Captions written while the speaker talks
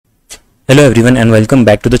Hello everyone and welcome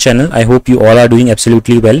back to the channel. I hope you all are doing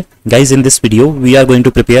absolutely well. Guys, in this video we are going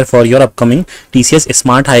to prepare for your upcoming TCS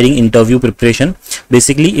Smart Hiring interview preparation.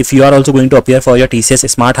 Basically, if you are also going to appear for your TCS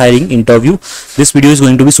Smart Hiring interview, this video is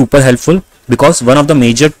going to be super helpful because one of the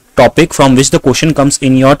major topic from which the question comes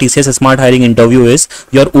in your TCS Smart Hiring interview is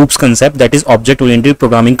your OOPS concept, that is object oriented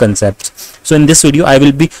programming concepts. So in this video I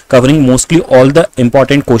will be covering mostly all the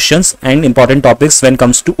important questions and important topics when it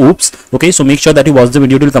comes to OOPS. Okay, so make sure that you watch the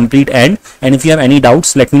video till complete end, and if you have any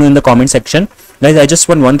doubts, let me know in the comment section. Guys, I just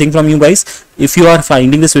want one thing from you guys. If you are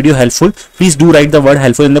finding this video helpful, please do write the word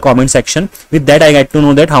helpful in the comment section. With that, I get to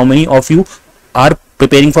know that how many of you are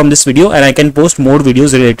preparing from this video, and I can post more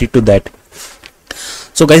videos related to that.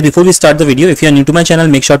 So guys, before we start the video, if you are new to my channel,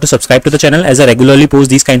 make sure to subscribe to the channel as I regularly post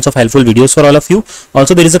these kinds of helpful videos for all of you.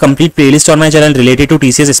 Also, there is a complete playlist on my channel related to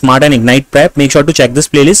TCS Smart and Ignite prep. Make sure to check this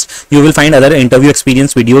playlist. You will find other interview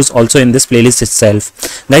experience videos also in this playlist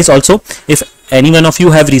itself. Guys, also, if any one of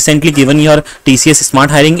you have recently given your TCS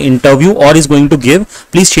Smart Hiring interview or is going to give,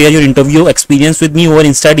 please share your interview experience with me over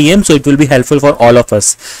Insta DM, so it will be helpful for all of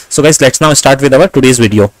us. So guys, let's now start with our today's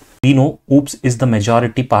video. We know OOPS is the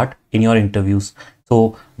majority part in your interviews.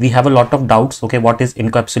 So we have a lot of doubts. Okay, what is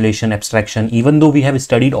encapsulation, abstraction? Even though we have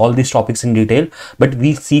studied all these topics in detail, but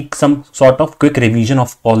we seek some sort of quick revision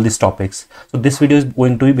of all these topics. So this video is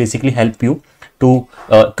going to basically help you to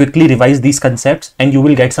quickly revise these concepts, and you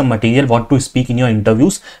will get some material what to speak in your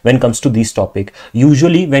interviews when it comes to this topic.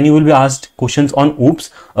 Usually when you will be asked questions on OOPS,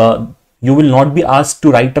 you will not be asked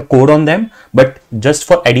to write a code on them, but just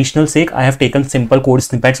for additional sake, I have taken simple code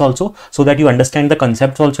snippets also, so that you understand the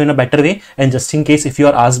concepts also in a better way. And just in case if you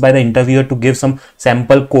are asked by the interviewer to give some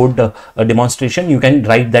sample code demonstration, you can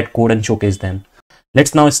write that code and showcase them.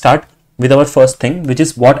 Let's now start with our first thing, which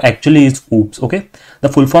is what actually is OOPS. Okay, the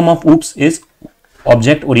full form of OOPS is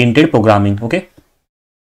object oriented programming. Okay,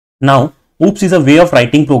 now OOPS is a way of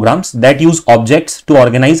writing programs that use objects to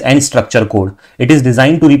organize and structure code. It is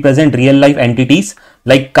designed to represent real-life entities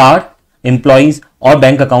like car, employees, or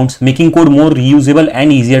bank accounts, making code more reusable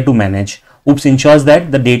and easier to manage. OOPS ensures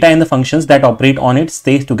that the data and the functions that operate on it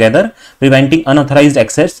stay together, preventing unauthorized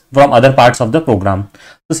access from other parts of the program.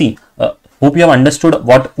 So see, hope you have understood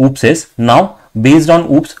what OOPS is. Now, based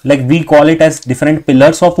on OOPS, like we call it as different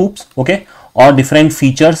pillars of OOPS, okay, or different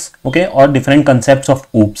features, okay, or different concepts of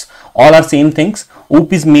OOPS. All are same things.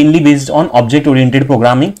 OOP is mainly based on object oriented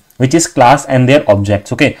programming, which is class and their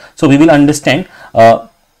objects. Okay, so we will understand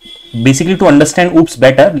basically, to understand OOPS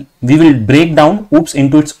better, we will break down OOPS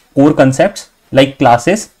into its core concepts like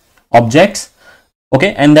classes, objects,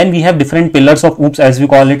 okay, and then we have different pillars of OOPS, as we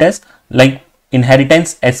call it as, like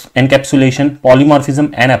inheritance, encapsulation,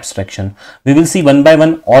 polymorphism, and abstraction. We will see one by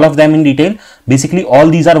one all of them in detail. Basically, all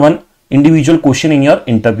these are one individual question in your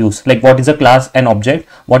interviews, like what is a class and object,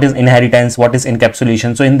 what is inheritance, what is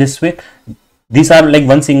encapsulation. So in this way, these are like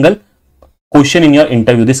one single question in your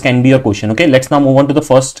interview. This can be your question. Okay, let's now move on to the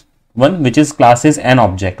first one, which is classes and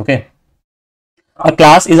object. Okay, a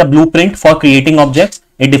class is a blueprint for creating objects.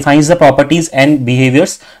 It defines the properties and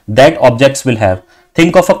behaviors that objects will have.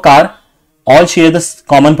 Think of a car. All share the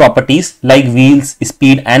common properties like wheels,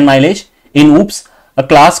 speed, and mileage. In OOPS, a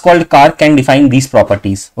class called car can define these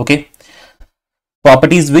properties. Okay,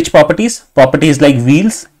 properties, which properties? Properties like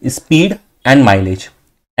wheels, speed, and mileage.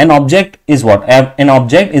 An object is what? An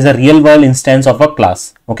object is a real world instance of a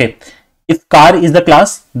class. Okay, if car is the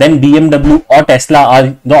class, then BMW or Tesla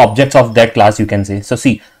are the objects of that class, you can say. So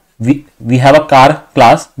see, we have a car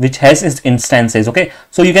class which has its instances. Okay,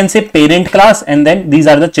 so you can say parent class, and then these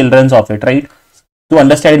are the children of it, right? To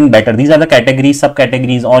understand it better, these are the categories,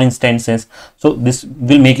 subcategories, or instances. So this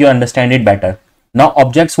will make you understand it better. Now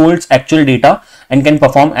objects holds actual data and can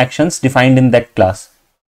perform actions defined in that class.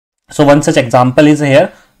 So one such example is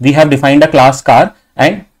here. We have defined a class car,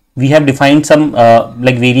 and we have defined some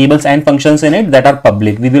like variables and functions in it that are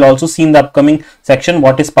public. We will also see in the upcoming section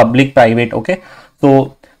what is public, private. Okay,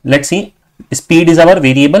 so let's see. Speed is our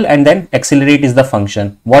variable, and then accelerate is the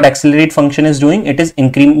function. What accelerate function is doing? It is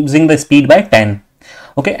increasing the speed by 10.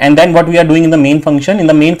 Okay, and then what we are doing in the main function? In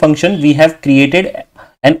the main function, we have created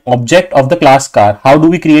an object of the class car. How do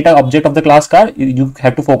we create an object of the class car? You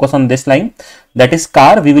have to focus on this line, that is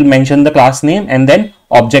car. We will mention the class name and then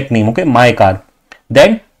object name. Okay, my car.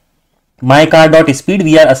 Then my car dot speed,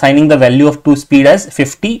 we are assigning the value of to speed as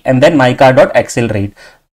 50, and then my car dot accelerate.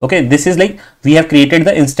 Okay, this is like we have created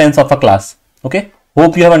the instance of a class. Okay,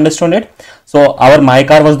 hope you have understood it. So our my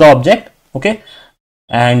car was the object. Okay,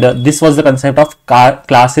 and this was the concept of car,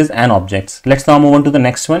 classes, and objects. Let's now move on to the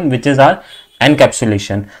next one, which is our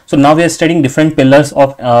encapsulation. So now we are studying different pillars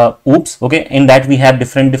of OOPS. Okay, in that we have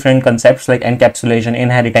different concepts like encapsulation,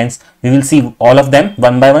 inheritance. We will see all of them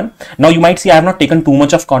one by one. Now you might see I have not taken too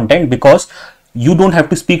much of content because you don't have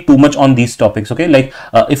to speak too much on these topics. Okay, like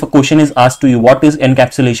if a question is asked to you, what is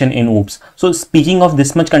encapsulation in OOPS, so speaking of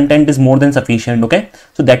this much content is more than sufficient. Okay,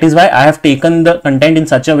 so that is why I have taken the content in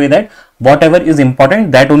such a way that whatever is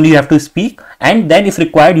important, that only you have to speak, and then if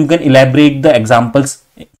required you can elaborate the examples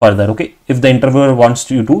further. Okay, if the interviewer wants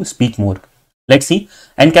you to speak more. Let's see.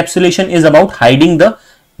 Encapsulation is about hiding the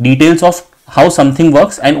details of how something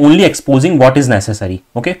works and only exposing what is necessary.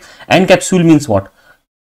 Okay, encapsule means what?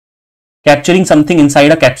 Capturing something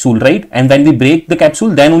inside a capsule, right? And when we break the capsule,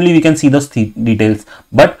 then only we can see those details.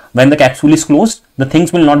 But when the capsule is closed, the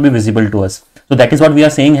things will not be visible to us. So that is what we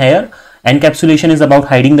are saying here. Encapsulation is about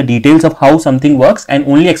hiding the details of how something works and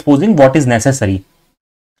only exposing what is necessary.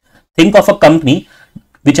 Think of a company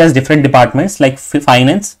which has different departments like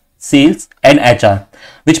finance, sales, and HR,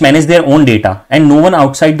 which manage their own data, and no one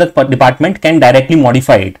outside the department can directly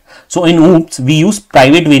modify it. So in OOPS, we use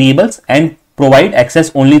private variables and provide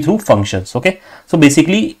access only through functions. Okay, so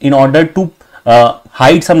basically in order to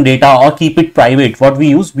hide some data or keep it private, what we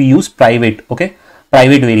use private, okay,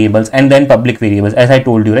 private variables and then public variables, as I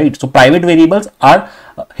told you, right? So private variables are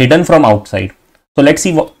hidden from outside. So let's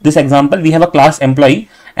see this example. We have a class employee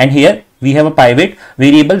and here we have a private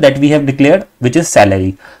variable that we have declared, which is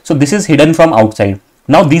salary. So this is hidden from outside.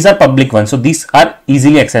 Now these are public ones, so these are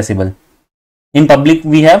easily accessible. In public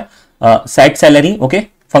we have set salary,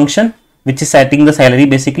 okay, function which is setting the salary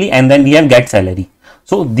basically, and then we have get salary.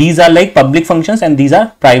 So these are like public functions and these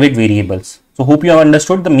are private variables. So hope you have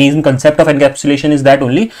understood the main concept of encapsulation is that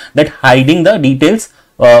only that hiding the details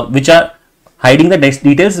which are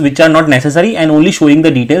not necessary and only showing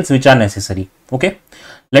the details which are necessary. Okay,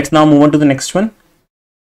 let's now move on to the next one,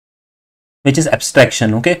 which is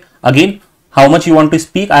abstraction. Okay, again, how much you want to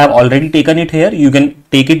speak, I have already taken it here. You can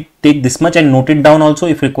take this much and note it down also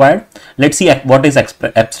if required. Let's see what is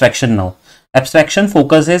abstraction now. Abstraction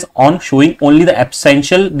focuses on showing only the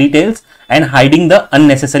essential details and hiding the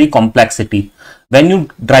unnecessary complexity. When you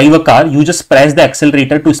drive a car, you just press the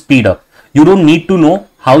accelerator to speed up. You don't need to know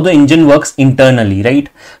how the engine works internally, right?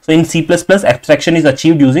 So in C++, abstraction is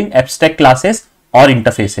achieved using abstract classes or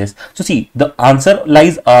interfaces. So see, the answer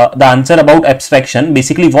lies, the answer about abstraction,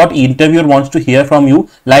 basically what interviewer wants to hear from you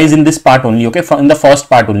lies in this part only, okay, in the first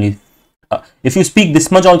part only. If you speak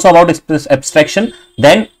this much also about abstraction,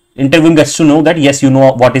 then interviewer gets to know that yes, you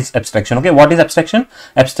know what is abstraction. Okay, what is abstraction?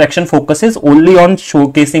 Abstraction focuses only on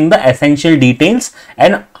showcasing the essential details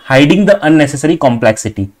and hiding the unnecessary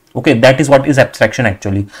complexity. Okay, that is what is abstraction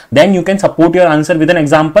actually. Then you can support your answer with an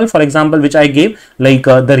example. For example, which I gave, like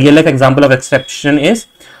the real life example of abstraction is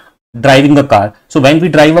driving a car. So when we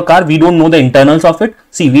drive a car, we don't know the internals of it.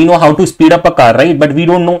 See, we know how to speed up a car, right? But we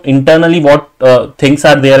don't know internally what things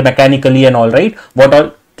are there mechanically and all, right? What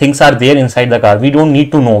all things are there inside the car. We don't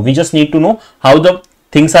need to know. We just need to know how the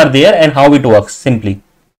things are there and how it works simply.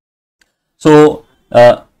 So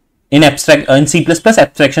in C++,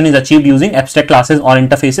 abstraction is achieved using abstract classes or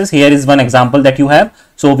interfaces. Here is one example that you have.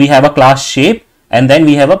 So we have a class shape and then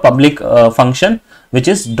we have a public function which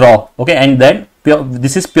is draw. Okay, and then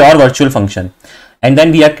this is pure virtual function. And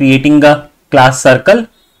then we are creating a class circle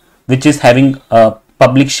which is having a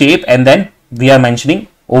public shape, and then we are mentioning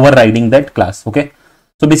overriding that class. Okay.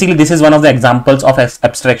 So basically this is one of the examples of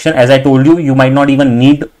abstraction. As I told you, you might not even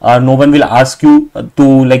need, no one will ask you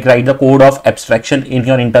to like write the code of abstraction in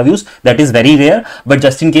your interviews. That is very rare, but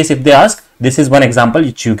just in case if they ask, this is one example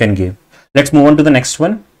which you can give. Let's move on to the next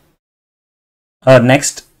one.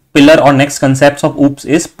 Next pillar or next concepts of OOPS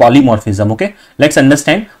is polymorphism. Okay, let's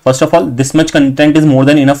understand. First of all, this much content is more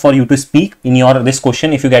than enough for you to speak in your this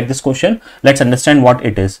question. If you get this question, let's understand what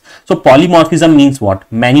it is. So polymorphism means what?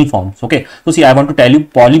 Many forms. Okay, so see, I want to tell you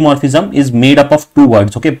polymorphism is made up of two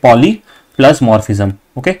words. Okay, poly plus morphism.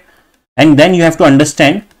 Okay, and then you have to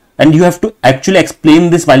understand and you have to actually explain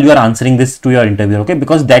this while you are answering this to your interviewer. Okay,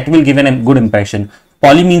 because that will give a good impression.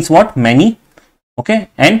 Poly means what? Many. Okay,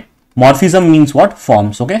 and morphism means what?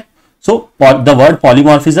 Forms. Okay, so the word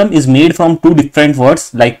polymorphism is made from two different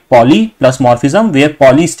words like poly plus morphism, where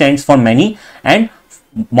poly stands for many and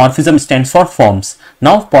morphism stands for forms.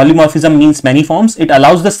 Now polymorphism means many forms. It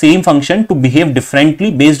allows the same function to behave differently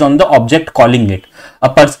based on the object calling it.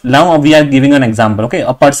 Now we are giving an example. Okay,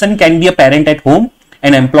 a person can be a parent at home,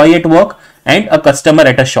 an employee at work, and a customer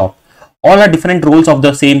at a shop. All are different roles of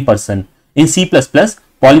the same person. In C++,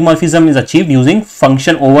 polymorphism is achieved using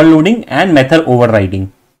function overloading and method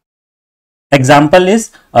overriding. Example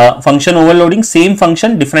is function overloading, same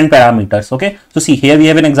function, different parameters. Okay, so see here we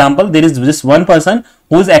have an example. There is this one person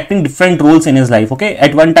who is acting different roles in his life. Okay,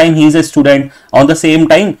 at one time he is a student, on the same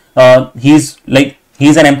time he's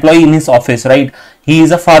an employee in his office, right? He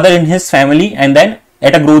is a father in his family, and then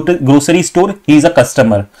at a grocery store he is a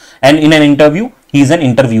customer, and in an interview he is an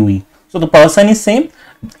interviewee. So the person is same,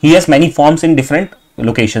 he has many forms in different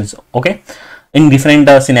locations. Okay, in different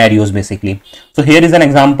scenarios basically. So here is an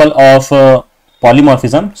example of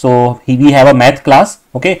polymorphism. So we have a math class.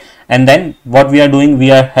 Okay, and then what we are doing,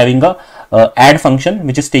 we are having a add function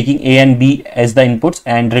which is taking a and b as the inputs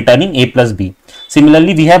and returning a plus b.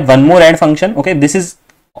 Similarly, we have one more add function. Okay, this is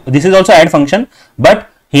also add function, but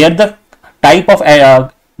here the type of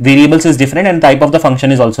variables is different and type of the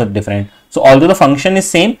function is also different. So although the function is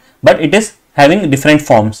same, but it is having different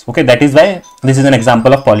forms. Okay, that is why this is an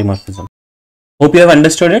example of polymorphism. Hope you have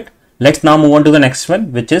understood it. Let's now move on to the next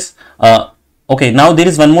one, which is okay, now there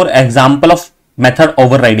is one more example of method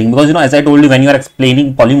overriding, because as I told you, when you are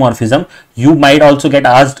explaining polymorphism, you might also get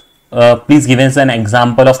asked, please give us an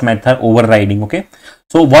example of method overriding. Okay,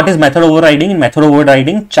 so what is method overriding? In method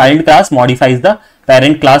overriding, child class modifies the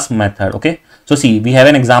parent class method. Okay, so see, we have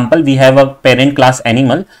an example. We have a parent class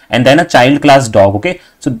animal and then a child class dog. Okay,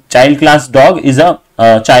 so child class dog is a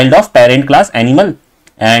child of parent class animal,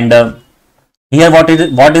 and here what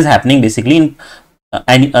is happening basically in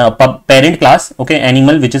parent class, okay,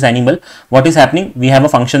 animal, which is animal, what is happening? We have a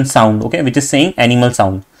function sound, okay, which is saying animal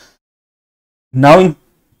sound. Now in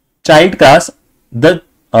child class, the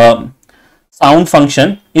sound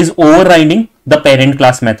function is overriding the parent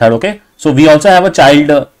class method. Okay, so we also have a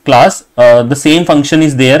child class, the same function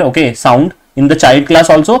is there, okay, sound, in the child class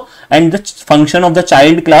also, and the function of the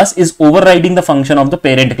child class is overriding the function of the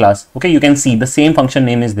parent class. Okay, you can see the same function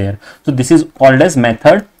name is there. So this is called as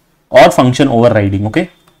method or function overriding. Okay,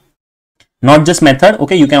 not just method.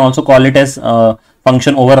 Okay, you can also call it as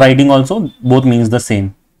function overriding also, both means the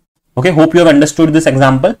same. Okay, hope you have understood this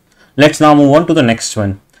example. Let's now move on to the next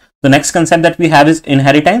one. The next concept that we have is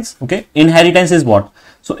inheritance. Okay, inheritance is what?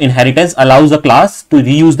 So inheritance allows a class to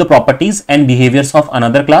reuse the properties and behaviors of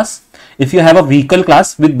another class. If you have a vehicle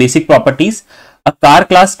class with basic properties, a car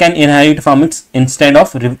class can inherit from it instead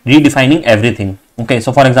of redefining everything. Okay,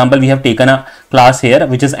 so for example, we have taken a class here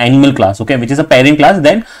which is animal class, okay, which is a parent class.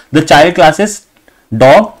 Then the child classes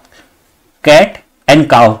dog, cat and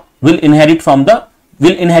cow will inherit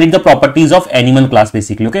the properties of animal class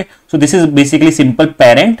basically. Okay, so this is basically simple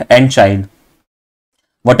parent and child.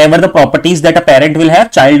 Whatever the properties that a parent will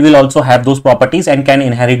have, child will also have those properties and can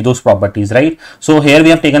inherit those properties, right? So here we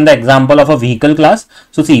have taken the example of a vehicle class.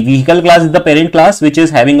 So see, vehicle class is the parent class which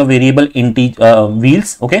is having a variable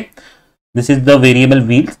wheels. Okay, this is the variable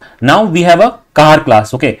wheels. Now we have a car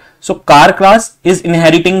class. Okay, so car class is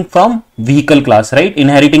inheriting from vehicle class, right?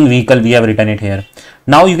 Inheriting vehicle, we have written it here.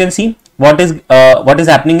 Now you can see what is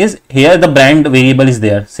happening is here the brand variable is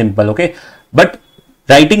there, simple. Okay, but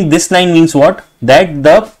writing this line means what? That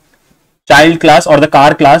the child class or the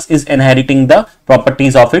car class is inheriting the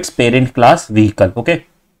properties of its parent class vehicle. Okay,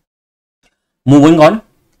 moving on.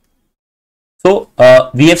 So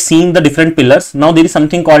we have seen the different pillars. Now there is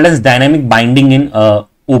something called as dynamic binding in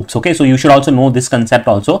OOPS. Okay, so you should also know this concept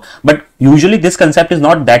also, but usually this concept is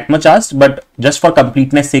not that much asked, but just for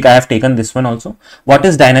completeness sake I have taken this one also. What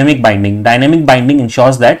is dynamic binding? Dynamic binding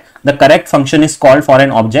ensures that the correct function is called for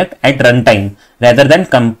an object at runtime rather than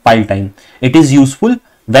compile time. It is useful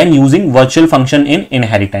when using virtual function in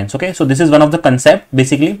inheritance. Okay, so this is one of the concept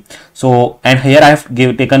basically. So, and here I have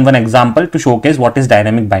taken one example to showcase what is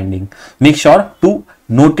dynamic binding. Make sure to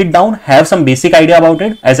note it down, have some basic idea about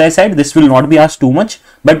it. As I said, this will not be asked too much,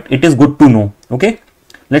 but it is good to know. Okay,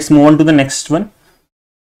 let's move on to the next one.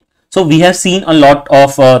 So we have seen a lot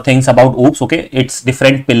of things about OOPS. Okay, its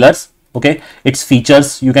different pillars. Okay, its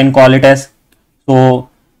features, you can call it as. So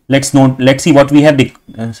let's see what we have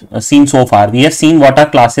seen so far. We have seen what are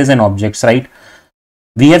classes and objects, right?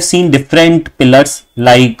 We have seen different pillars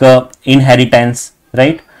like inheritance,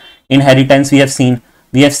 right? Inheritance we have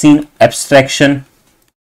seen abstraction,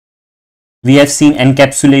 we have seen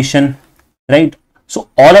encapsulation, right? So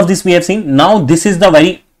all of this we have seen. Now this is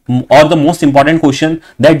the most important question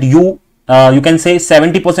that you can say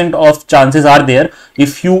 70% of chances are there.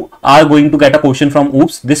 If you are going to get a question from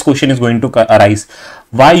OOPS, this question is going to arise.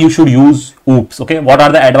 Why you should use OOPS? Okay, what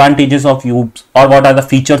are the advantages of OOPS, or what are the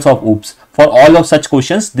features of OOPS? For all of such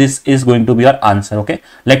questions, this is going to be your answer. Okay,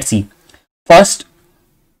 let's see. First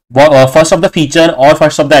of the feature or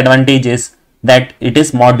first of the advantage is that it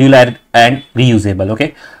is modular and reusable.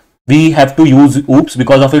 Okay, we have to use OOPS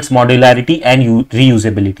because of its modularity and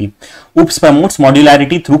reusability. OOPS promotes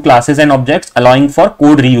modularity through classes and objects, allowing for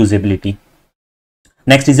code reusability.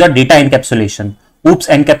 Next is your data encapsulation. OOPS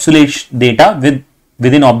encapsulates data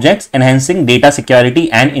within objects, enhancing data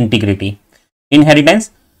security and integrity.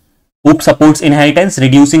 Inheritance. OOPS supports inheritance,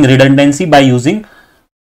 reducing redundancy by using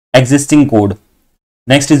existing code.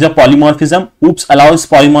 Next is your polymorphism. OOPS allows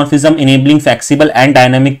polymorphism, enabling flexible and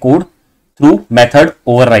dynamic code through method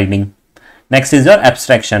overriding. Next is your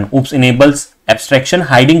abstraction. OOPS enables abstraction,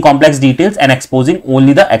 hiding complex details and exposing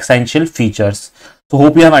only the essential features. So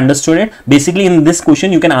hope you have understood it. Basically in this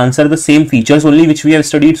question you can answer the same features only which we have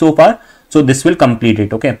studied so far. So this will complete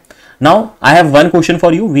it. Okay. Now I have one question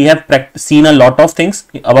for you. We have seen a lot of things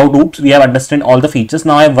about OOPS. We have understood all the features.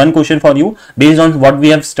 Now I have one question for you. Based on what we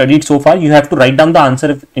have studied so far, you have to write down the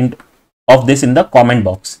answer of this in the comment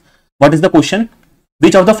box. What is the question?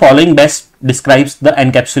 Which of the following best describes the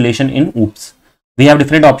encapsulation in OOPS? We have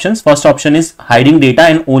different options. First option is hiding data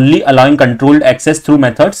and only allowing controlled access through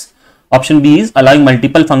methods. Option B is allowing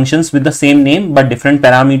multiple functions with the same name but different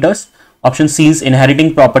parameters. Option C is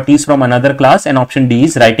inheriting properties from another class, and option D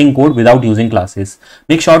is writing code without using classes.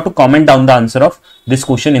 Make sure to comment down the answer of this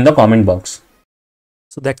question in the comment box.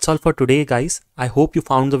 So that's all for today guys. I hope you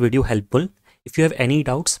found the video helpful. If you have any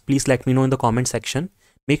doubts, please let me know in the comment section.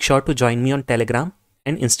 Make sure to join me on Telegram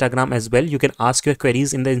and Instagram as well. You can ask your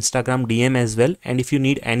queries in the Instagram DM as well, and if you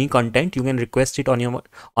need any content you can request it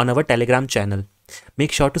on our Telegram channel.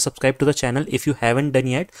 Make sure to subscribe to the channel if you haven't done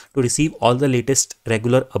yet to receive all the latest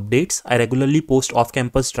regular updates. I regularly post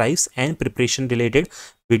off-campus drives and preparation related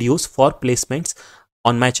videos for placements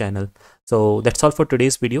on my channel. So that's all for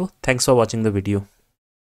today's video. Thanks for watching the video.